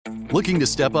Looking to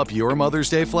step up your Mother's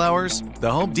Day flowers?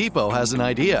 The Home Depot has an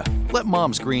idea. Let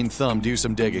Mom's green thumb do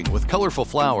some digging with colorful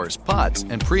flowers, pots,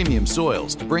 and premium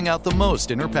soils to bring out the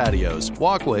most in her patios,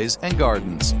 walkways, and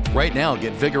gardens. Right now,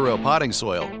 get Vigoro potting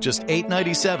soil, just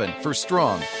 $8.97 for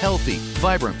strong, healthy,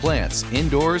 vibrant plants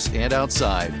indoors and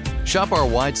outside. Shop our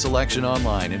wide selection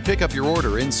online and pick up your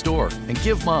order in-store and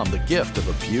give Mom the gift of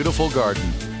a beautiful garden.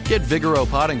 Get Vigoro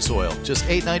potting soil, just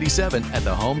 $8.97 at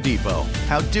the Home Depot.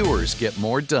 How doers get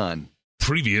more done.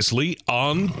 Previously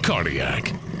on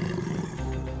Cardiac.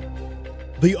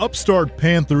 The upstart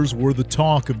Panthers were the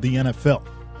talk of the NFL.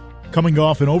 Coming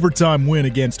off an overtime win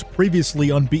against previously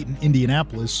unbeaten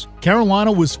Indianapolis,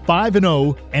 Carolina was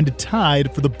 5-0 and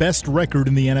tied for the best record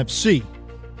in the NFC.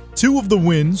 2 of the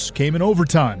wins came in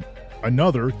overtime.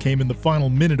 Another came in the final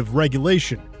minute of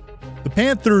regulation. The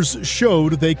Panthers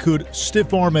showed they could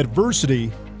stiff-arm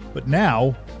adversity, but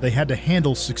now they had to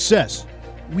handle success.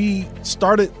 We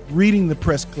started reading the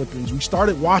press clippings. We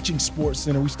started watching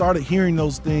SportsCenter. We started hearing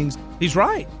those things. He's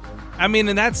right. I mean,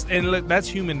 and that's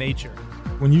human nature.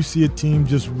 When you see a team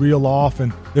just reel off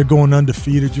and they're going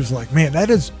undefeated, you're just like, man,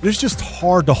 it's just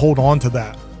hard to hold on to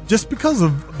that just because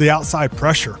of the outside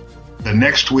pressure. The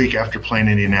next week after playing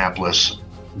Indianapolis,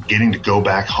 getting to go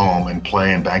back home and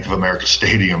play in Bank of America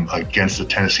Stadium against the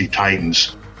Tennessee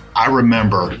Titans, I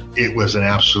remember it was an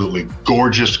absolutely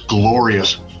gorgeous,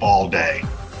 glorious fall day.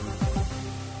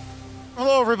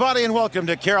 Hello, everybody, and welcome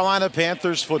to Carolina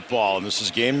Panthers football. And this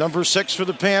is game number 6 for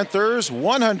the Panthers.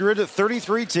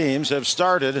 133 teams have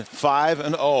started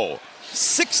 5-0.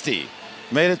 60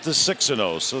 made it to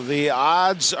 6-0. So the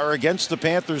odds are against the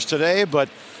Panthers today, but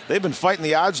they've been fighting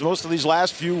the odds most of these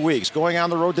last few weeks, going on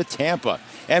the road to Tampa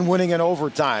and winning in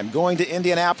overtime, going to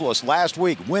Indianapolis last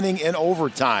week, winning in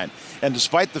overtime. And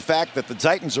despite the fact that the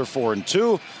Titans are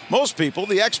 4-2, most people,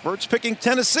 the experts, picking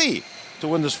Tennessee to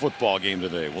win this football game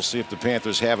today. We'll see if the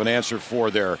Panthers have an answer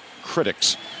for their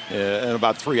critics in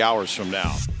about 3 hours from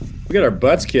now. We got our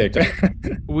butts kicked.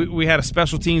 we had a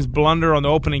special teams blunder on the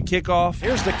opening kickoff.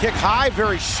 Here's the kick high,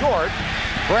 very short.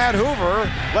 Brad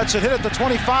Hoover lets it hit at the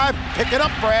 25. Pick it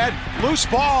up, Brad. Loose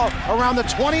ball around the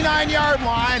 29-yard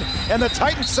line, and the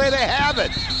Titans say they have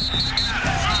it.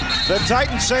 The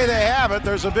Titans say they have it.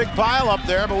 There's a big pile up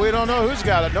there, but we don't know who's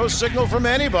got it. No signal from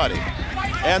anybody.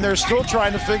 And they're still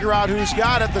trying to figure out who's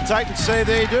got it. The Titans say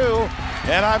they do,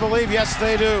 and I believe, yes,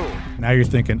 they do. Now you're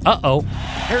thinking, uh-oh.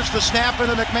 Here's the snap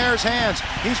into McNair's hands.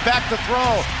 He's back to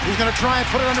throw. He's going to try and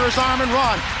put it under his arm and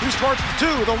run. He's towards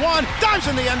the 2, the 1, dives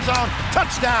in the end zone.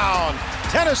 Touchdown,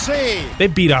 Tennessee. They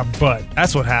beat our butt.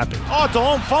 That's what happened. Oh,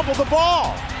 Delhomme fumbled the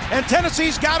ball. And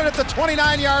Tennessee's got it at the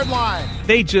 29-yard line.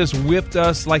 They just whipped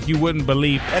us like you wouldn't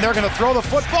believe. And they're going to throw the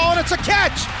football, and it's a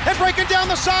catch. And breaking down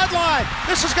the sideline.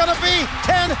 This is going to be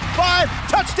 10-5.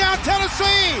 Touchdown,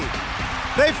 Tennessee.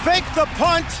 They faked the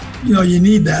punt. You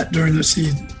need that during the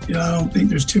season. I don't think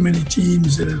there's too many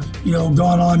teams that have,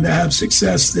 gone on to have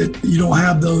success that you don't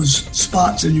have those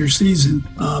spots in your season.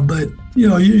 But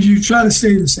you try to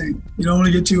stay the same. You don't want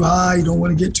to get too high. You don't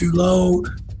want to get too low.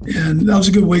 And that was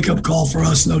a good wake-up call for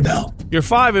us, no doubt. You're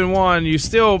 5-1.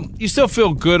 You still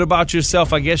feel good about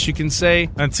yourself, I guess you can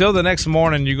say, until the next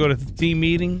morning you go to the team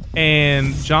meeting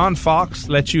and John Fox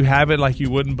lets you have it like you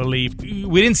wouldn't believe.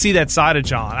 We didn't see that side of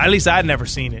John. At least I'd never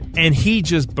seen it. And he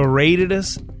just berated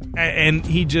us, and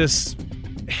he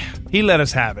let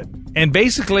us have it. And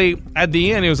basically, at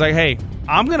the end, he was like, hey,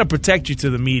 I'm going to protect you to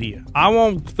the media. I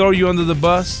won't throw you under the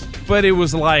bus. But it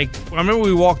was like, I remember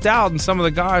we walked out and some of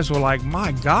the guys were like,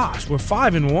 my gosh, we're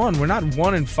 5-1. We're not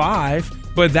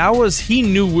 1-5. But he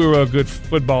knew we were a good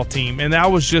football team. And that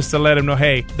was just to let him know,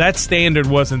 hey, that standard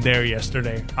wasn't there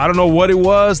yesterday. I don't know what it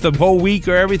was, the whole week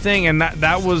or everything. And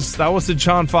that was the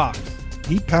John Fox.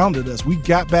 He pounded us. We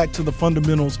got back to the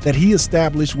fundamentals that he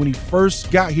established when he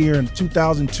first got here in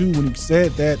 2002, when he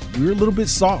said that we were a little bit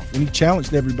soft, and he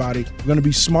challenged everybody. We're going to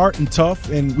be smart and tough,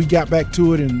 and we got back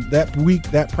to it. And that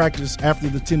week, that practice after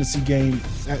the Tennessee game,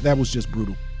 that was just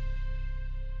brutal.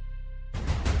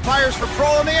 Fires for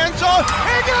Prowler in the end zone.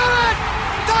 He got it!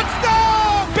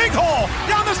 Touchdown! Big hole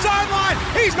down the sideline.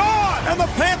 He's gone! And the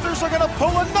Panthers are going to pull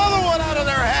another one out of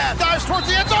their hat. Dives towards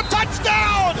the end zone.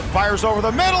 Touchdown! Fires over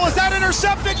the middle. Is that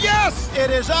intercepted? Yes! It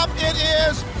is up. It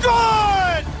is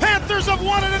good! Panthers have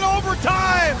won it in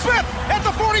overtime. Smith at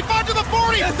the 45 to the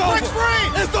 40. Breaks free.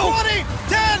 It's 20,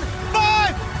 10,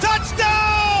 5.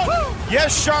 Touchdown! Woo!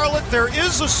 Yes, Charlotte, there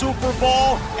is a Super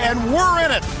Bowl, and we're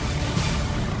in it.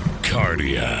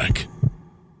 Cardiac.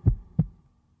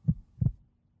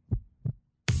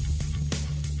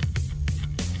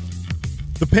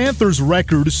 The Panthers'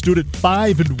 record stood at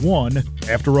 5-1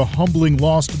 after a humbling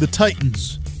loss to the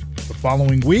Titans. The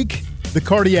following week, the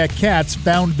Cardiac Cats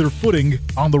found their footing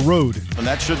on the road. And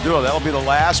that should do it. That'll be the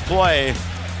last play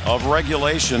of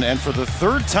regulation. And for the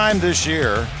third time this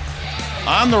year,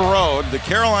 on the road, the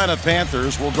Carolina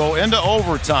Panthers will go into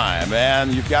overtime.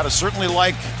 And you've got to certainly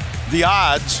like the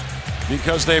odds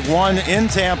because they've won in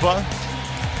Tampa.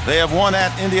 They have won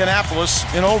at Indianapolis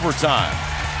in overtime.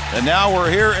 And now we're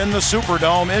here in the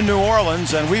Superdome in New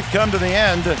Orleans, and we've come to the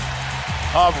end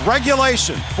of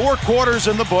regulation. 4 quarters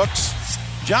in the books.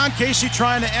 John Casey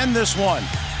trying to end this one.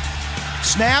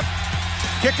 Snap.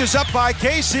 Kick is up by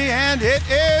Casey, and it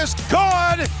is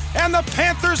good. And the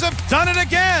Panthers have done it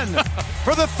again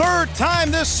for the third time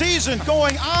this season,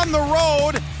 going on the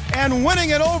road and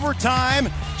winning in overtime.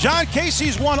 John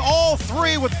Casey's won all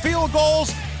 3 with field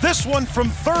goals. This one from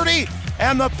 30,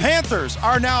 and the Panthers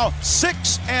are now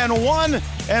 6-1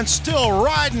 and still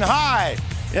riding high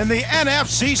in the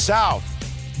NFC South.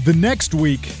 The next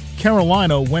week,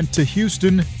 Carolina went to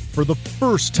Houston for the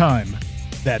first time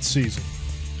that season.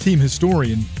 Team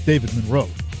historian David Monroe.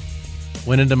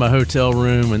 Went into my hotel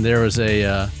room, and there was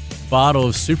a bottle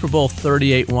of Super Bowl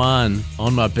 38 wine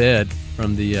on my bed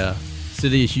from the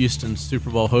City of Houston Super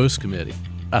Bowl host committee.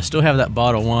 I still have that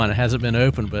bottle of wine. It hasn't been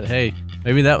opened, but hey,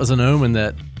 maybe that was an omen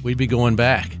that we'd be going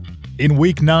back. In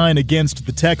Week 9 against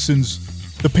the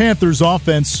Texans, the Panthers'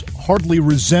 offense hardly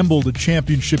resembled a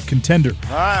championship contender.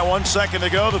 All right, 1 second to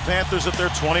go. The Panthers at their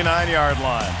 29-yard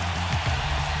line.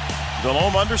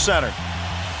 Delhomme under center.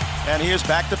 And he is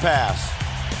back to pass.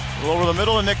 Over the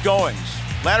middle of Nick Goings.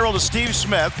 Lateral to Steve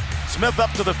Smith. Smith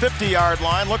up to the 50-yard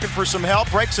line, looking for some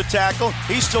help, breaks a tackle.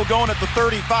 He's still going at the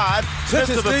 35. Smith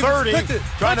to the 30,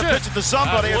 trying to pitch it to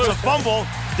somebody. It's a fumble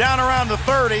down around the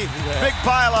 30. Yeah. Big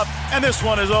pile up, and this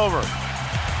one is over.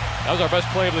 That was our best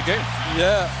play of the game.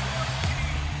 Yeah.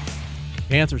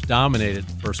 Panthers dominated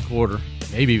the first quarter,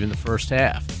 maybe even the first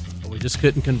half. But we just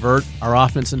couldn't convert our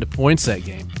offense into points that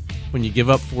game. When you give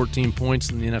up 14 points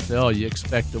in the NFL, you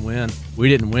expect to win. We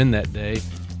didn't win that day.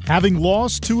 Having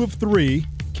lost 2 of 3,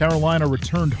 Carolina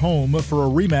returned home for a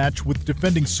rematch with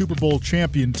defending Super Bowl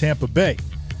champion Tampa Bay.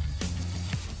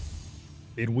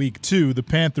 In Week 2, the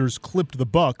Panthers clipped the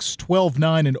Bucs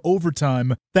 12-9 in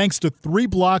overtime thanks to 3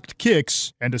 blocked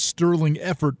kicks and a sterling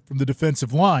effort from the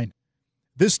defensive line.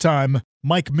 This time,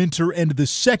 Mike Minter and the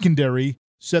secondary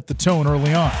set the tone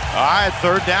early on. All right,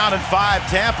 3rd down and 5,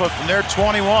 Tampa from their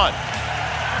 21.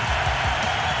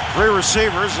 3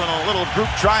 receivers and a little group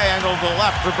triangle to the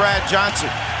left for Brad Johnson.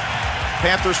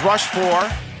 Panthers rush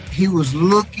 4. He was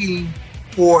looking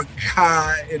for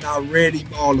Kai, and I read him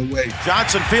all the way.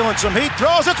 Johnson feeling some heat,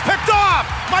 throws, it's picked off!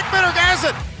 Mike Minter has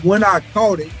it! When I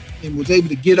caught it and was able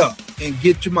to get up and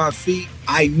get to my feet,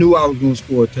 I knew I was going to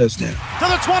score a touchdown. To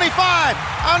the 25,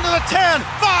 onto the 10,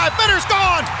 5, Minter's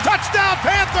gone! Touchdown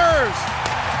Panthers!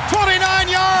 29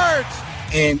 yards!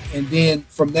 And then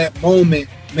from that moment,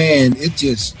 man, it's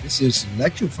just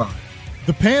electrifying.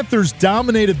 The Panthers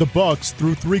dominated the Bucs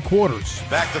through 3 quarters.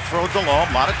 Back to throw Delhomme,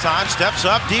 a lot of time, steps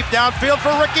up, deep downfield for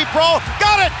Ricky Prohl.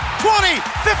 Got it! 20,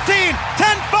 15,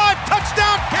 10-5,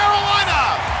 touchdown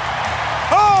Carolina!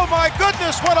 Oh my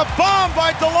goodness, what a bomb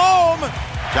by Delhomme!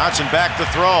 Johnson back to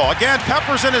throw. Again,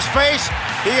 Peppers in his face.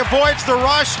 He avoids the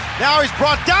rush. Now he's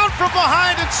brought down from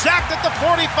behind and sacked at the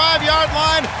 45-yard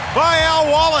line by Al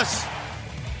Wallace.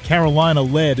 Carolina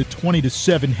led at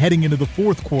 20-7 heading into the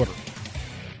 4th quarter.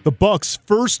 The Bucs'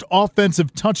 first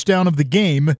offensive touchdown of the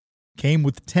game came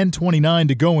with 10:29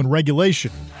 to go in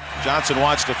regulation. Johnson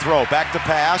wants to throw. Back to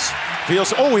pass.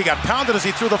 Feels, he got pounded as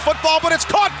he threw the football, but it's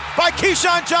caught by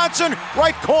Keyshawn Johnson,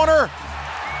 right corner.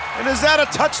 And is that a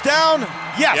touchdown?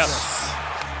 Yes.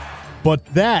 But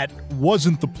that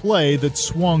wasn't the play that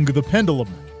swung the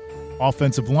pendulum.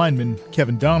 Offensive lineman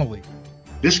Kevin Donnelly.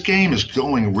 This game is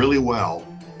going really well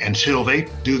until they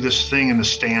do this thing in the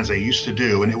stands they used to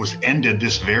do, and it was ended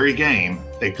this very game.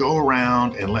 They go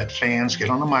around and let fans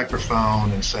get on the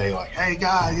microphone and say, like, hey,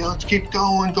 guys, let's keep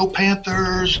going. Go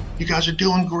Panthers. You guys are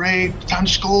doing great. Time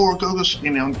to score. Go,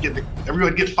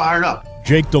 everybody get fired up.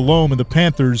 Jake Delhomme and the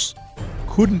Panthers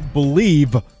couldn't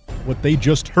believe what they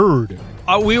just heard.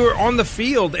 We were on the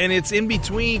field, and it's in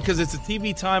between because it's a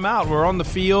TV timeout. We're on the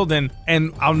field, and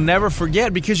I'll never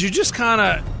forget because you just kind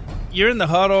of – you're in the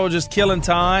huddle just killing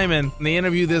time, and they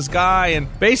interview this guy, and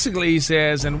basically he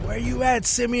says, and where you at,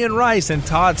 Simeon Rice? And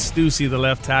Todd Stussy, the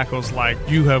left tackle's like,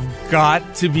 you have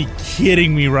got to be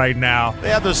kidding me right now. They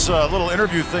have this little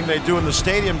interview thing they do in the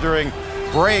stadium during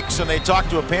breaks, and they talk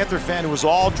to a Panther fan who was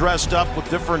all dressed up with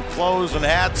different clothes and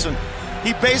hats, and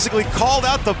he basically called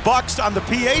out the Bucs on the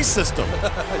PA system.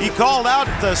 He called out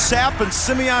Sapp and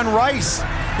Simeon Rice.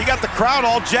 He got the crowd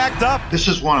all jacked up. This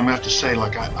is one I'm going to have to say,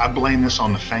 like, I blame this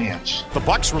on the fans. The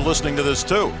Bucs were listening to this,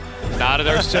 too. Nodded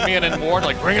there, Simeon and Ward,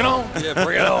 like, bring it on. Yeah,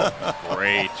 bring it on.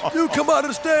 Great. You come out of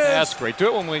the stands. Yeah, that's great. Do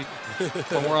it when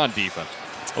we're on defense.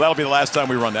 Well, that'll be the last time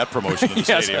we run that promotion in the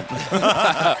stadium.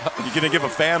 You going to give a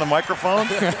fan a microphone?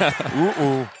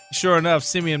 Ooh. Sure enough,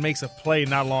 Simeon makes a play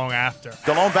not long after.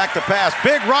 Delhomme back to pass.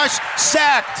 Big rush.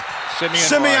 Sacked.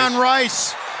 Simeon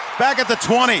Rice. Back at the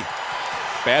 20.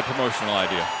 Bad promotional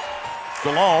idea.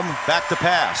 Delhomme back to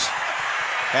pass.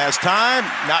 Has time?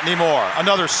 Not anymore.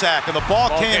 Another sack, and the ball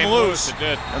came loose. It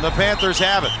did. And the Panthers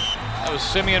have it. That was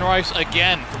Simeon Rice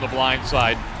again from the blind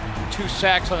side. 2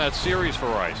 sacks on that series for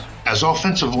Rice. As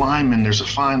offensive linemen, there's a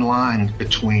fine line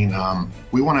between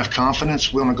we want to have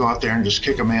confidence. We want to go out there and just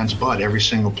kick a man's butt every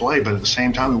single play. But at the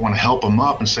same time, we want to help him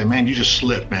up and say, man, you just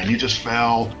slipped, man. You just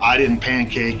fell. I didn't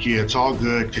pancake you. It's all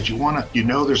good. Because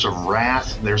there's a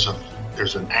wrath.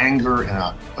 There's an anger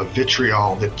and a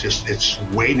vitriol that just it's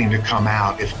waiting to come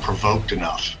out if provoked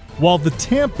enough. While the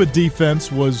Tampa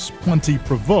defense was plenty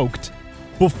provoked,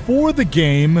 before the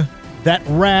game, that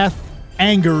wrath,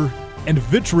 anger, and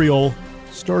vitriol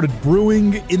started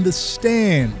brewing in the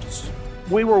stands.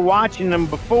 We were watching them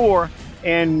before,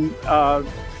 and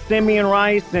Simeon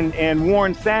Rice and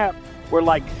Warren Sapp were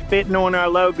like spitting on our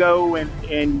logo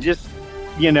and just,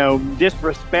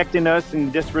 disrespecting us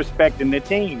and disrespecting the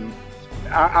team.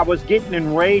 I was getting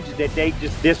enraged that they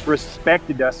just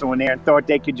disrespected us on there and thought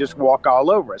they could just walk all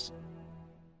over us.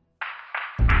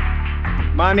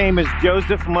 My name is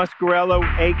Joseph Muscarello,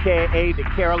 a.k.a. the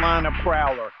Carolina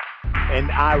Prowler, and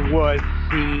I was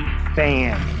the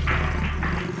fan.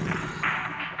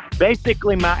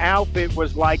 Basically, my outfit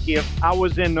was like if I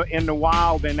was in the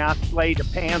wild and I slayed a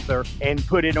panther and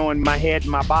put it on my head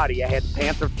and my body. I had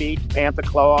panther feet, panther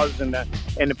claws, and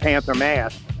the panther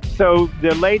mask. So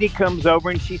the lady comes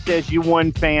over and she says, "You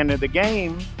one fan of the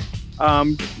game.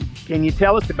 Can you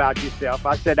tell us about yourself?"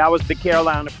 I said I was the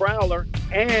Carolina Prowler,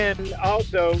 and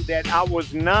also that I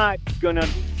was not going to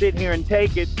sit here and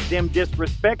take it, them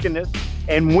disrespecting us,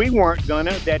 and we weren't going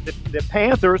to, that the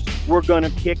Panthers were going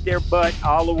to kick their butt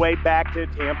all the way back to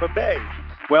Tampa Bay.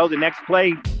 Well, the next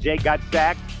play, Jake got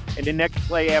sacked, and the next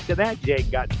play after that, Jake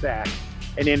got sacked.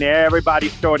 And then everybody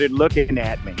started looking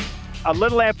at me. A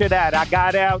little after that, I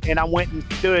got out and I went and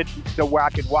stood so where I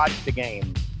could watch the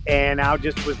game. And I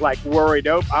just was like worried,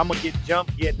 I'm going to get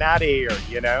jumped getting out of here,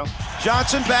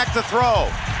 Johnson back to throw.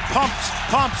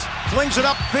 Pumps, flings it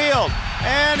upfield.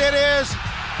 And it is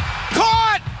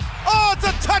caught! Oh, it's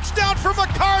a touchdown for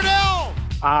McCardell!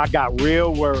 I got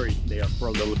real worried there for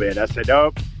a little bit. I said,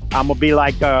 I'm going to be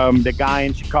like the guy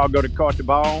in Chicago that caught the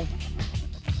ball.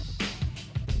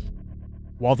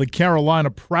 While the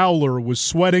Carolina Prowler was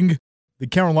sweating, the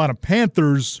Carolina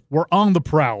Panthers were on the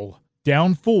prowl,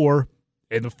 down 4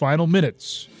 in the final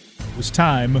minutes. It was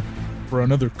time for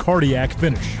another cardiac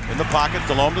finish. In the pocket,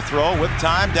 Delhomme to throw with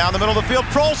time down the middle of the field.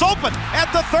 Proles open at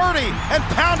the 30 and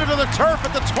pounded to the turf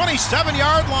at the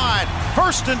 27-yard line.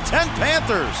 1st and 10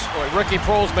 Panthers. Boy, Ricky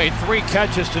Proles made 3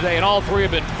 catches today, and all 3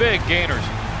 have been big gainers.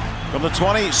 From the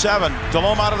 27,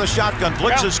 Delhomme out of the shotgun.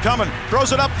 Blitz is coming.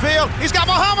 Throws it upfield. He's got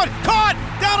Muhammad caught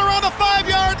down around the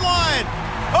 5-yard line.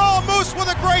 Oh, Moose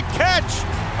with a great catch.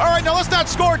 All right, now let's not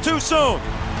score too soon.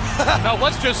 No,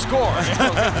 let's just score.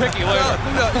 We'll pick you later.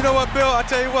 You know what, Bill? I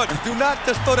tell you what. Do not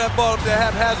just throw that ball up there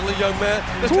haphazardly, young man.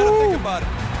 Just try to think about it.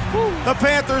 The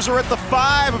Panthers are at the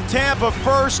 5 of Tampa,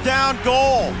 1st down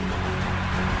goal.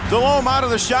 Delhomme out of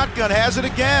the shotgun, has it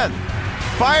again.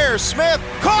 Fires, Smith,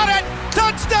 caught it!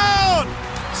 Touchdown!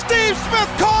 Steve Smith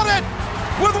caught it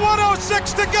with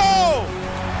 1:06 to go!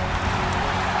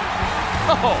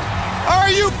 Oh.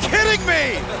 Are you kidding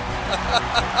me?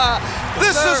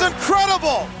 This is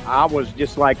incredible! I was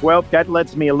just like, well, that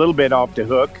lets me a little bit off the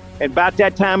hook. And about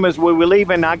that time as we were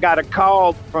leaving, I got a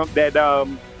call from that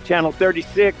Channel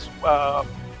 36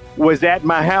 was at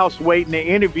my house waiting to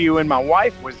interview, and my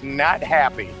wife was not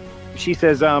happy. She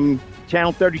says,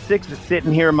 Channel 36 is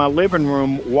sitting here in my living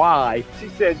room. Why? She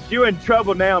says, "You're in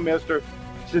trouble now, mister."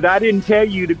 She said, "I didn't tell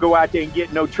you to go out there and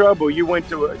get no trouble. You went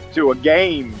to a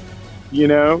game,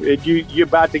 you're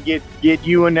about to get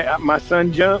you and my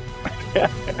son jumped."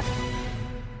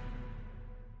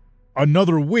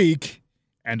 Another week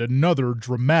and another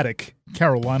dramatic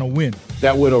Carolina win.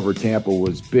 That win over Tampa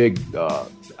was big,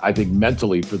 I think,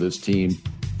 mentally for this team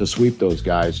to sweep those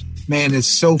guys. Man, it's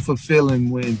so fulfilling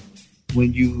when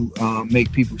you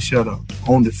make people shut up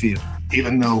on the field.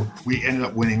 Even though we ended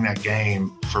up winning that game,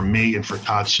 for me and for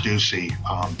Todd Stussy,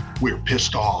 we were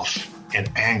pissed off and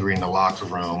angry in the locker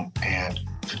room and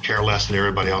could care less that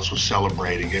everybody else was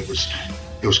celebrating. It was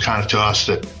it was kind of to us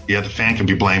that, yeah, the fan can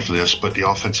be blamed for this, but the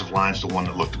offensive line's the one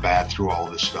that looked bad through all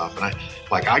of this stuff. And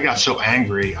I got so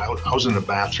angry, I was in the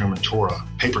bathroom and tore a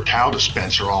paper towel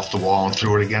dispenser off the wall and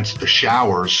threw it against the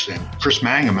showers. And Chris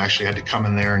Mangum actually had to come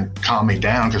in there and calm me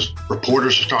down because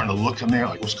reporters are starting to look in there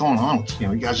like, what's going on?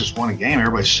 You guys just won a game.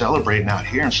 Everybody's celebrating out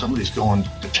here, and somebody's going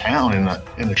to town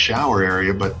in the shower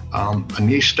area. But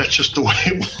Anish, that's just the way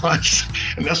it was.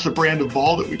 And that's the brand of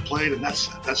ball that we played, and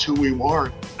that's who we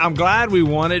were. I'm glad we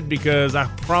won it because I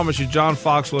promise you, John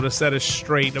Fox would have set us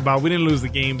straight about we didn't lose the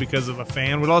game because of a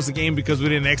fan. We lost the game because we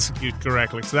didn't execute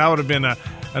correctly. So that would have been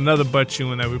another butt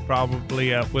chewing that we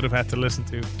probably would have had to listen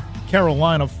to.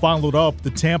 Carolina followed up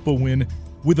the Tampa win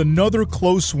with another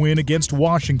close win against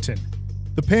Washington.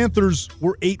 The Panthers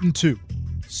were 8-2.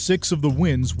 6 of the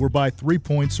wins were by 3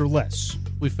 points or less.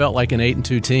 We felt like an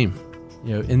 8-2 team.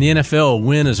 In the NFL, a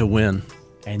win is a win.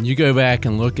 And you go back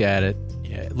and look at it,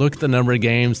 look at the number of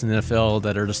games in the NFL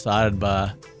that are decided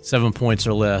by 7 points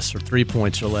or less or 3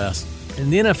 points or less. In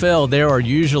the NFL, there are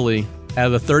usually, out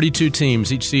of the 32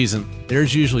 teams each season,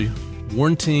 there's usually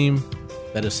one team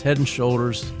that is head and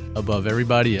shoulders above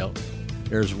everybody else.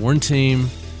 There's one team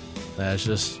that's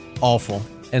just awful.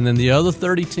 And then the other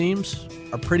 30 teams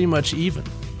are pretty much even.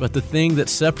 But the thing that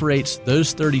separates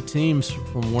those 30 teams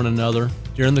from one another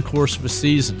during the course of a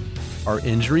season are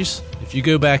injuries. If you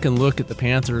go back and look at the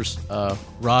Panthers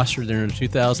roster during the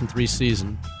 2003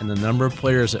 season and the number of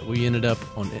players that ended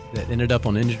up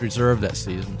on injured reserve that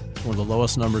season, it's one of the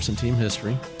lowest numbers in team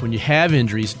history. When you have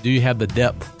injuries, do you have the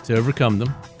depth to overcome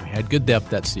them? We had good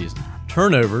depth that season.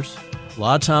 Turnovers. A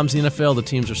lot of times in the NFL, the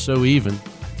teams are so even.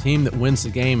 The team that wins the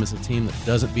game is a team that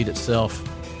doesn't beat itself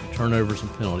in turnovers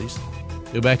and penalties.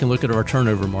 Go back and look at our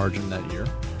turnover margin that year.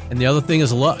 And the other thing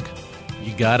is luck.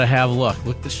 You got to have luck.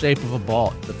 Look at the shape of a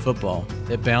ball, the football.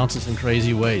 It bounces in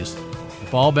crazy ways. The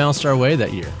ball bounced our way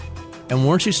that year. And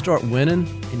once you start winning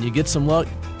and you get some luck,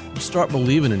 you start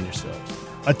believing in yourselves.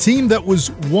 A team that was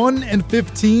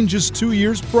 1-15 just 2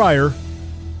 years prior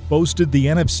boasted the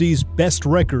NFC's best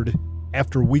record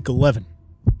after Week 11.